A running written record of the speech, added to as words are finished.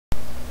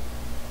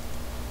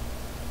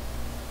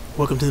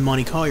Welcome to the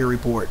Monty Collier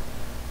Report.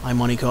 I'm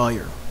Monty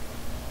Collier.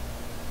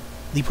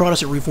 The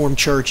Protestant Reformed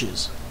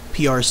churches,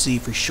 PRC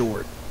for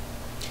short,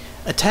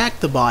 attack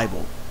the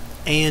Bible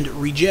and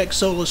reject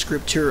sola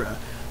scriptura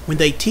when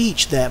they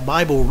teach that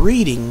Bible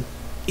reading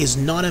is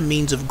not a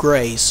means of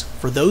grace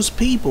for those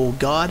people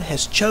God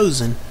has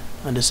chosen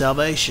unto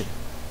salvation.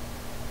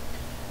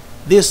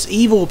 This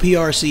evil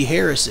PRC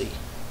heresy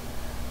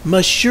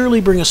must surely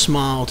bring a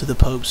smile to the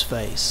Pope's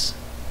face.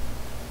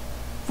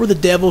 For the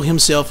devil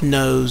himself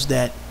knows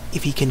that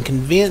if he can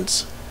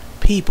convince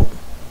people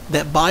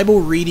that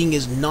Bible reading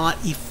is not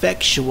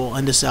effectual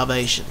unto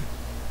salvation,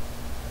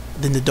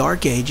 then the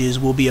Dark Ages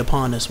will be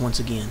upon us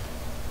once again.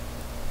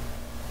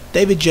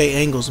 David J.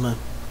 Engelsma,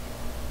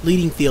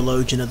 leading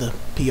theologian of the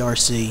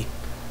PRC,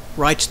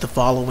 writes the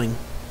following,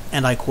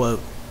 and I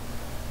quote,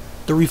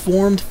 "The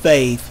Reformed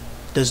faith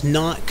does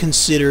not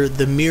consider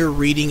the mere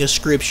reading of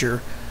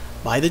Scripture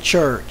by the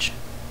Church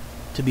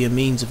to be a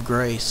means of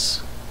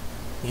grace."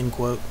 End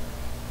quote.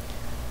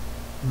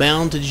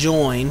 Bound to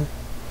join,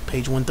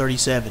 page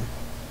 137.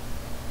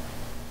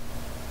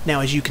 Now,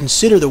 as you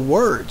consider the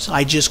words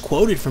I just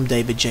quoted from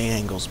David J.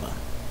 Engelsma,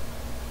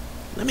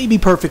 let me be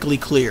perfectly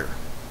clear.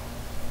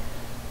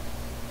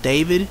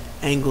 David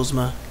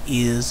Engelsma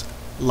is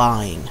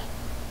lying.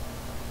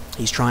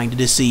 He's trying to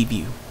deceive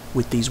you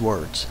with these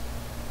words.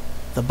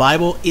 The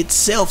Bible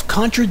itself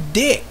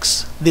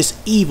contradicts this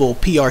evil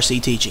PRC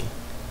teaching.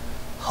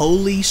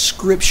 Holy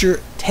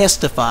Scripture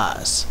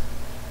testifies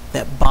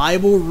that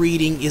Bible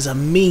reading is a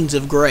means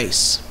of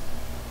grace.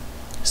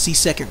 See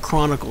 2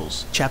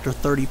 Chronicles chapter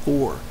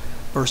 34,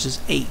 verses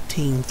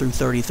 18 through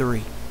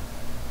 33.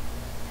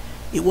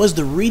 It was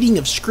the reading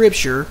of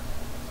Scripture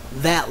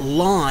that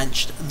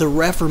launched the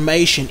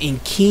Reformation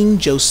in King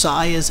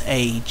Josiah's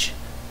age.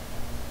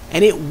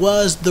 And it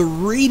was the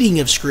reading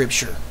of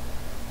Scripture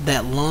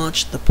that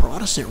launched the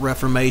Protestant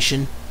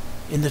Reformation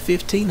in the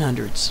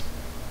 1500s.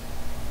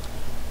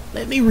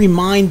 Let me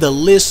remind the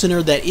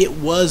listener that it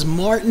was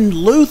Martin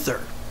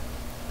Luther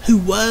who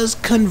was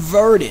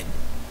converted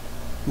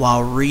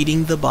while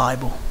reading the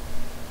Bible.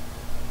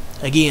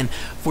 Again,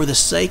 for the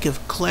sake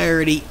of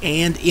clarity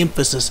and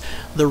emphasis,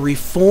 the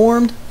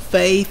Reformed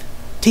faith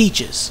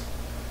teaches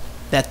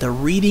that the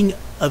reading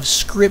of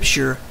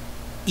Scripture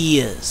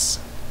is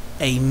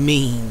a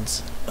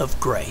means of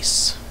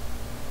grace.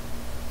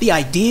 The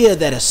idea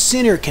that a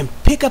sinner can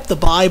pick up the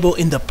Bible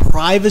in the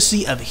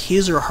privacy of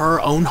his or her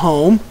own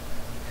home,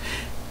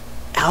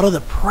 out of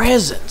the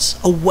presence,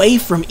 away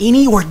from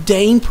any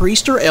ordained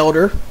priest or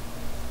elder,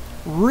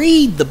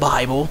 read the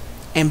Bible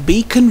and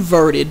be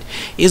converted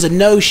is a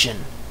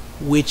notion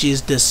which is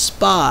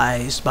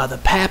despised by the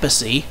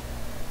papacy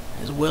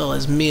as well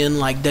as men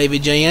like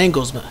David J.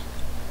 Engelsma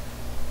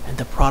and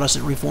the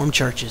Protestant Reformed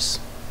churches.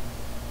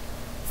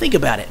 Think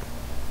about it.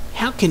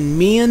 How can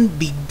men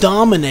be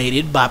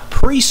dominated by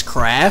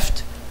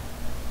priestcraft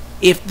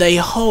if they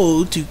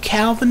hold to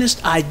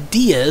Calvinist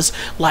ideas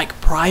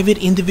like private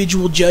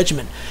individual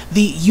judgment,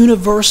 the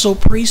universal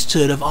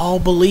priesthood of all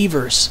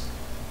believers,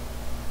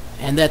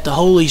 and that the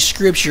Holy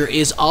Scripture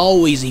is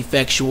always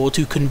effectual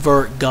to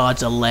convert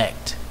God's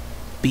elect,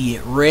 be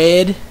it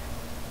read,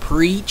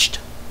 preached,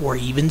 or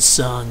even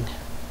sung?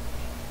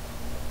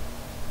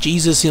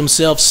 Jesus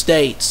himself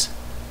states,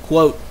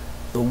 quote,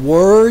 "The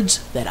words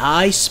that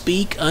I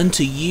speak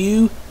unto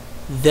you,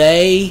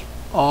 they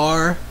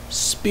are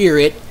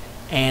spirit,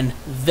 and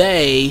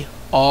they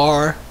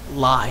are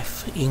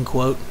life." End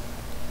quote.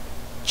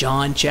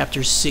 John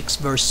chapter 6,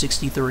 verse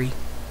 63.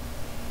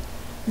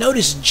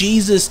 Notice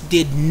Jesus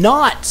did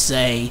not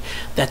say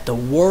that the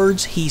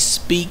words he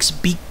speaks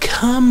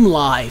become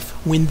life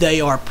when they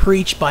are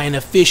preached by an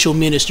official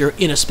minister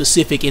in a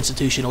specific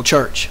institutional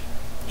church.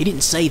 He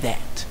didn't say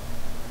that.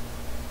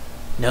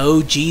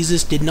 No,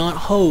 Jesus did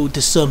not hold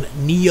to some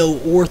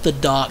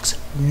neo-orthodox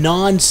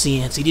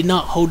nonsense. He did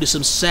not hold to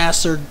some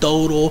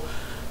sacerdotal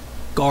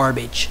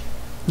garbage.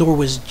 Nor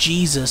was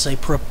Jesus a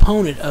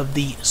proponent of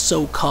the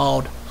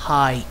so-called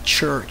high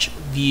church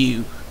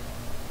view.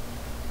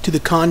 To the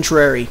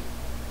contrary,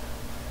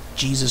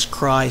 Jesus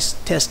Christ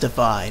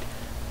testified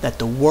that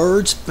the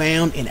words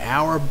found in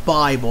our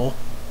Bible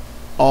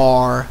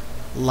are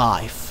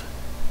life.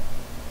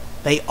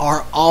 They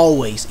are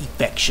always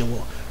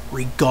effectual,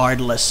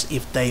 regardless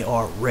if they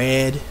are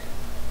read,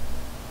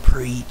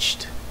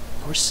 preached,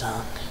 or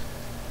sung.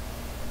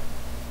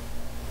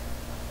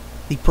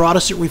 The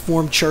Protestant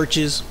Reformed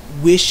churches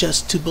wish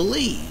us to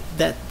believe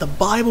that the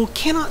Bible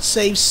cannot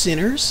save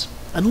sinners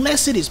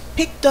unless it is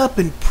picked up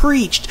and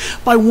preached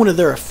by one of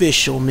their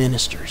official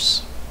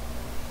ministers.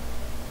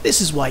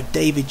 This is why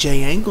David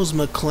J.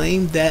 Engelsma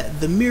claimed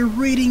that the mere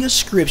reading of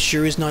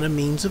Scripture is not a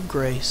means of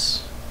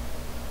grace.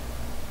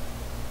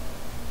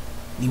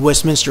 The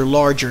Westminster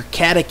Larger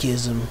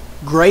Catechism,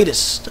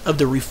 greatest of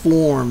the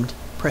Reformed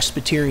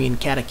Presbyterian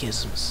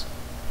catechisms,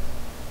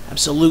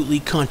 absolutely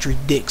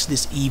contradicts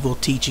this evil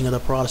teaching of the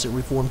Protestant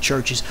Reformed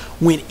churches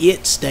when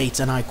it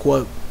states, and I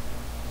quote,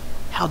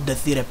 "How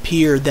doth it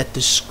appear that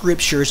the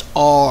Scriptures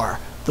are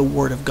the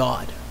Word of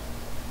God?"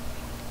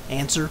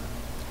 Answer: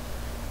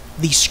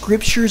 these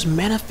scriptures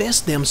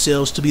manifest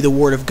themselves to be the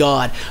Word of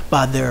God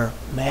by their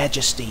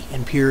majesty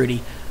and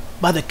purity,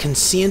 by the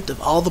consent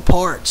of all the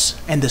parts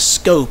and the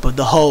scope of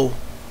the whole,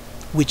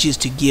 which is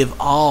to give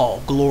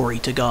all glory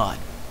to God,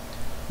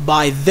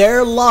 by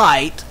their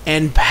light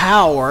and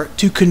power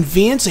to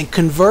convince and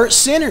convert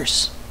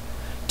sinners,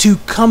 to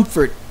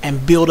comfort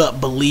and build up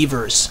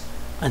believers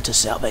unto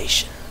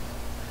salvation.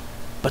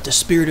 But the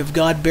Spirit of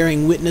God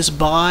bearing witness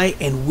by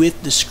and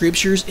with the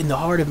Scriptures in the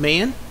heart of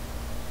man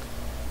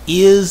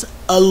is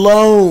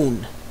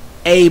alone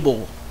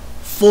able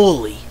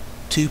fully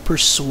to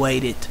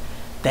persuade it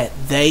that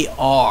they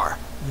are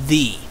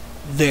the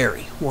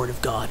very Word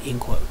of God, end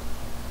quote.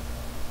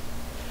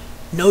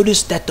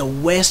 Notice that the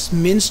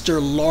Westminster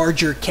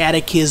Larger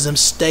Catechism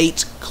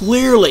states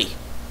clearly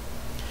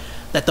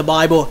that the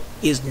Bible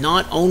is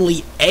not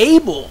only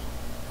able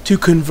to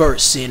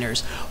convert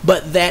sinners,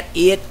 but that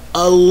it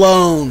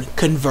alone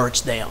converts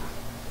them.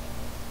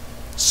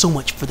 So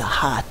much for the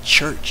high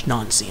church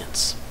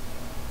nonsense.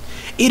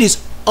 It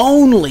is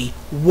only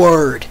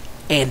Word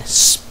and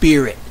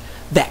Spirit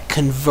that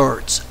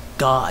converts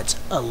God's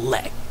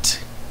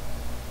elect.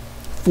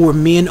 For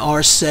men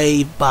are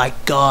saved by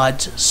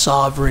God's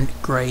sovereign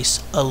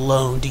grace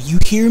alone. Do you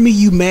hear me,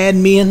 you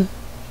madmen?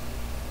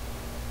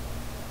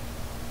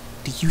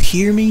 Do you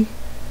hear me,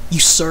 you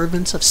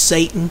servants of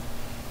Satan?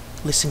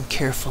 Listen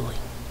carefully.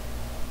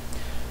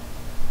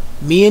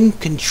 Men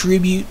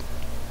contribute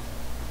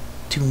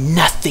to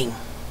nothing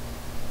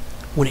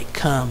when it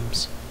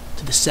comes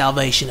to the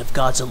salvation of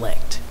God's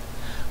elect.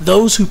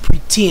 Those who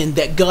pretend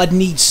that God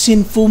needs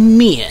sinful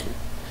men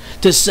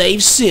to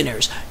save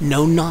sinners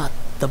know not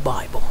the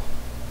Bible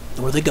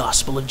nor the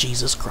gospel of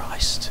Jesus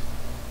Christ.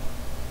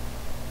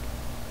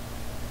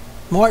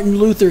 Martin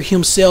Luther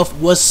himself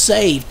was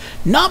saved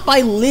not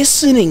by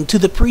listening to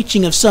the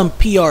preaching of some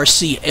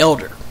PRC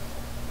elder,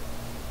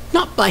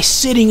 not by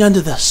sitting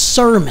under the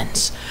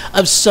sermons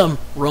of some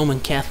Roman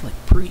Catholic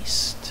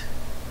priest,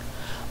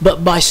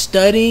 but by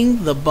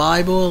studying the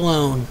Bible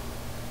alone.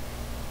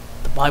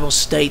 The Bible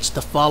states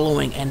the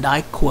following, and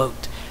I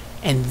quote,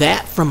 "And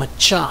that from a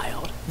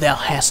child thou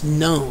hast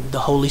known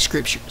the Holy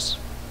Scriptures,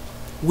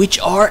 which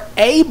are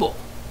able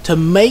to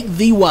make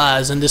thee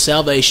wise unto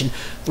salvation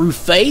through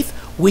faith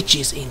which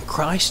is in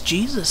Christ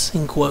Jesus,"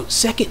 end quote.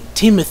 2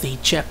 Timothy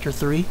chapter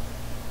 3,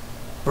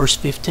 verse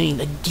 15.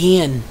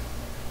 Again,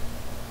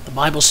 the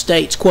Bible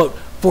states, quote,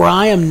 "For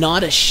I am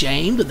not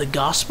ashamed of the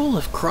gospel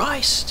of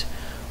Christ,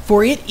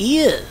 for it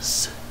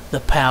is the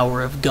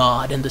power of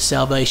God unto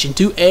salvation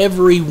to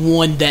every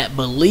one that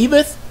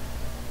believeth,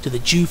 to the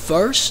Jew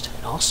first,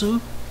 and also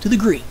to the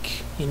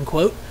Greek," end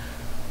quote.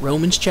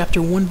 Romans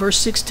chapter 1, verse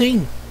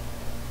 16.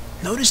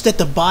 Notice that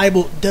the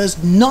Bible does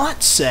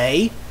not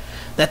say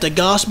that the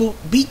gospel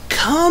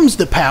becomes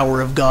the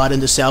power of God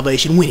unto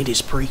salvation when it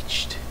is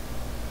preached,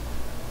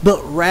 but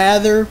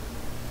rather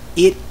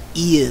it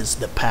is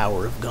the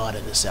power of God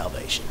unto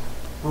salvation,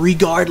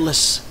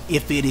 regardless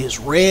if it is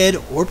read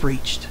or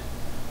preached.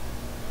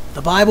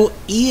 The Bible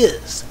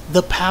is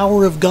the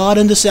power of God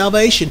unto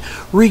salvation,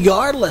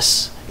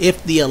 regardless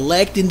if the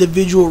elect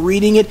individual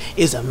reading it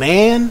is a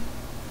man,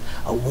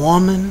 a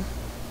woman,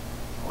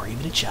 or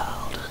even a child.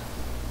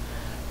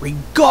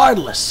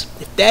 Regardless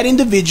if that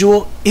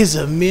individual is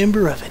a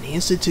member of an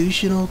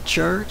institutional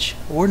church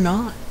or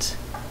not.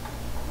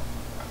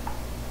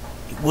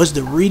 It was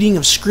the reading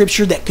of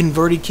Scripture that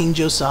converted King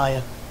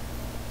Josiah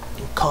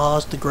and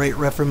caused the Great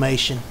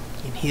Reformation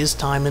in his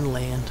time and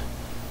land.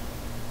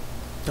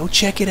 Go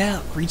check it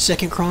out. Read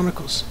 2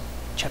 Chronicles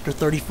chapter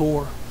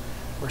 34,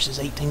 verses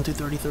 18 through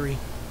 33.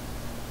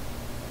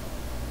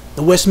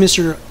 The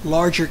Westminster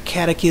Larger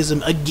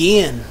Catechism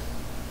again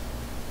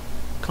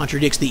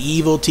contradicts the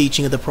evil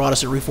teaching of the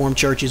Protestant Reformed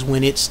churches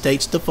when it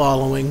states the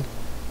following,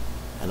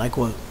 and I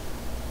quote,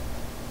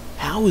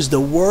 "How is the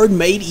word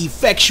made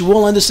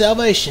effectual unto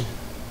salvation?"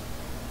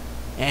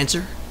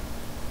 Answer,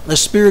 "The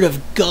Spirit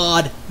of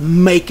God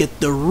maketh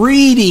the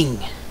reading,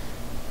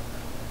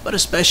 but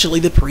especially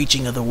the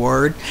preaching of the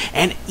word,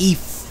 an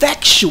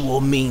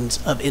effectual means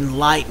of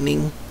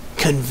enlightening,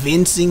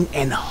 convincing,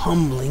 and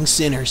humbling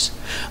sinners,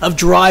 of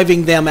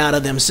driving them out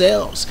of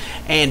themselves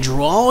and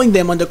drawing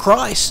them unto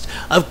Christ,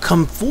 of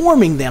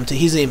conforming them to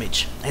His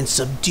image and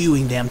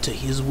subduing them to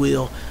His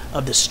will,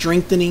 of the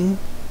strengthening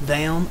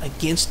them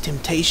against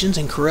temptations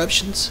and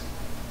corruptions,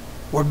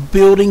 or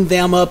building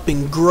them up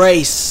in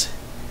grace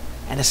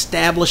and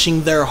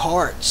establishing their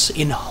hearts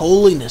in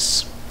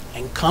holiness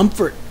and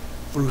comfort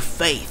through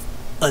faith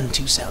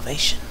unto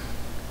salvation,"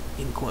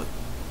 end quote.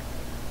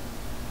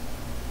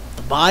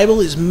 The Bible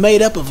is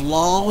made up of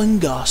law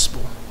and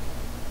gospel.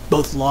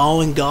 Both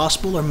law and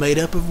gospel are made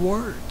up of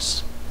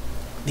words.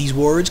 These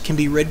words can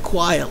be read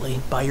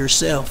quietly by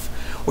yourself,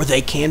 or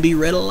they can be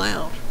read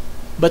aloud.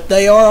 But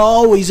they are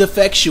always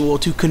effectual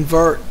to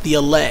convert the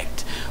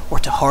elect or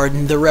to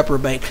harden the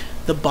reprobate.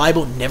 The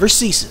Bible never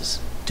ceases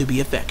to be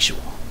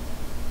effectual.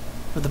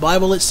 For the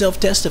Bible itself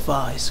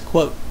testifies,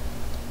 quote,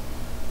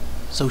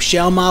 "So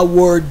shall my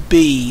word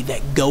be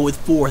that goeth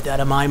forth out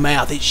of my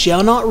mouth. It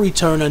shall not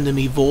return unto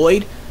me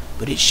void,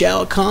 but it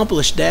shall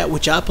accomplish that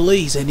which I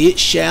please, and it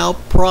shall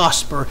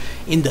prosper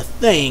in the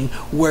thing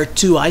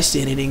whereto I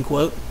sent it, end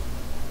quote.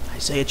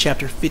 Isaiah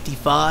chapter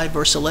 55,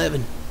 verse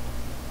 11.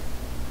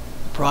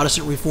 The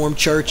Protestant Reformed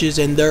churches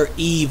and their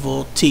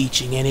evil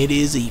teaching, and it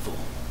is evil,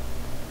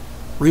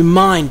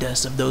 remind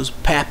us of those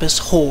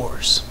papist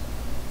whores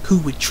who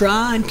would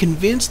try and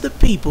convince the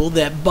people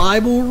that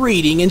Bible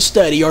reading and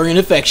study are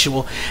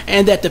ineffectual,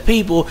 and that the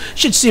people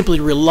should simply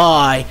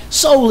rely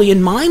solely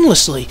and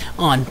mindlessly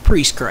on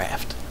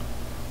priestcraft.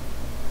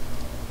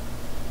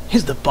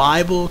 Is the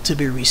Bible to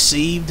be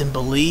received and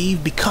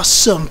believed because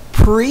some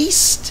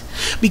priest,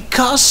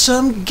 because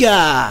some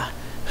guy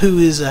who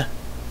is an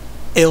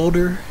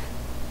elder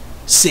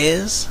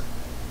says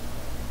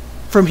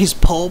from his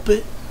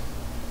pulpit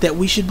that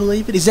we should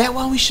believe it? Is that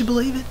why we should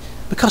believe it?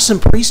 Because some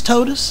priest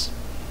told us?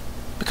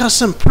 Because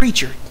some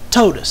preacher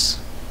told us?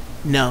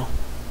 No.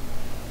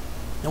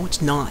 No,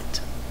 it's not.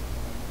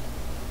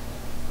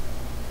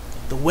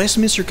 The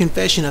Westminster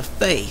Confession of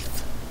Faith,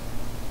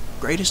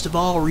 greatest of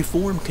all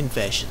Reformed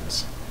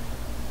confessions,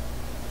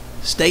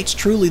 states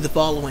truly the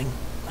following,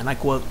 and I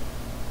quote,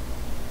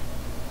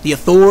 "The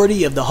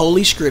authority of the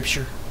Holy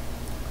Scripture,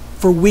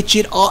 for which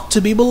it ought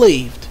to be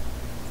believed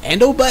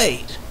and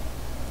obeyed,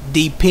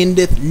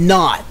 dependeth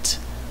not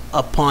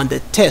upon the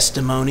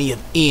testimony of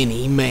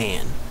any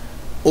man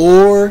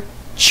or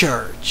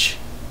church,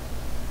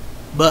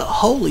 but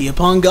wholly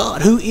upon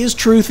God, who is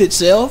truth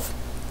itself,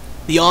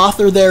 the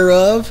author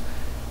thereof,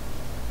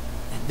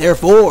 and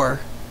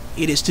therefore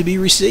it is to be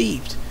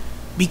received,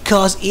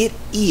 because it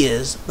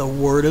is the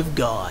Word of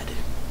God."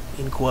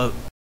 End quote.